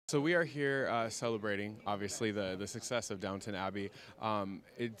So we are here celebrating, obviously, the success of Downton Abbey.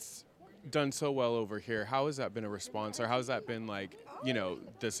 It's done so well over here. How has that been a response, or how has that been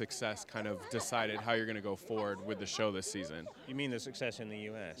the success kind of decided how you're going to go forward with the show this season? You mean the success in the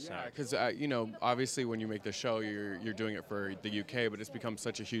US? Yeah, because obviously when you make the show, you're doing it for the UK, but it's become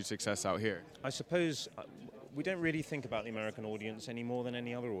such a huge success out here. I suppose we don't really think about the American audience any more than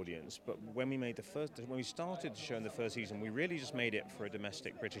any other audience. But when we started the show in the first season, we really just made it for a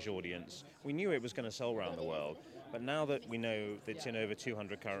domestic British audience. We knew it was going to sell around the world, but now that we know that it's in over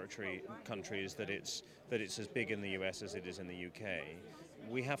 200 countries, that it's as big in the US as it is in the UK,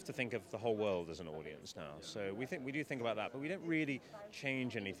 we have to think of the whole world as an audience now. So we do think about that, but we don't really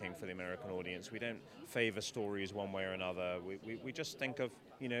change anything for the American audience. We don't favor stories one way or another. We just think of,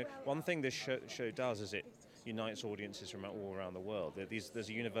 one thing this show does is it unites audiences from all around the world. There's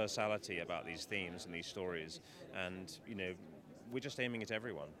a universality about these themes and these stories, and we're just aiming at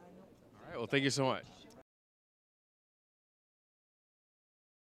everyone. All right, well, thank you so much.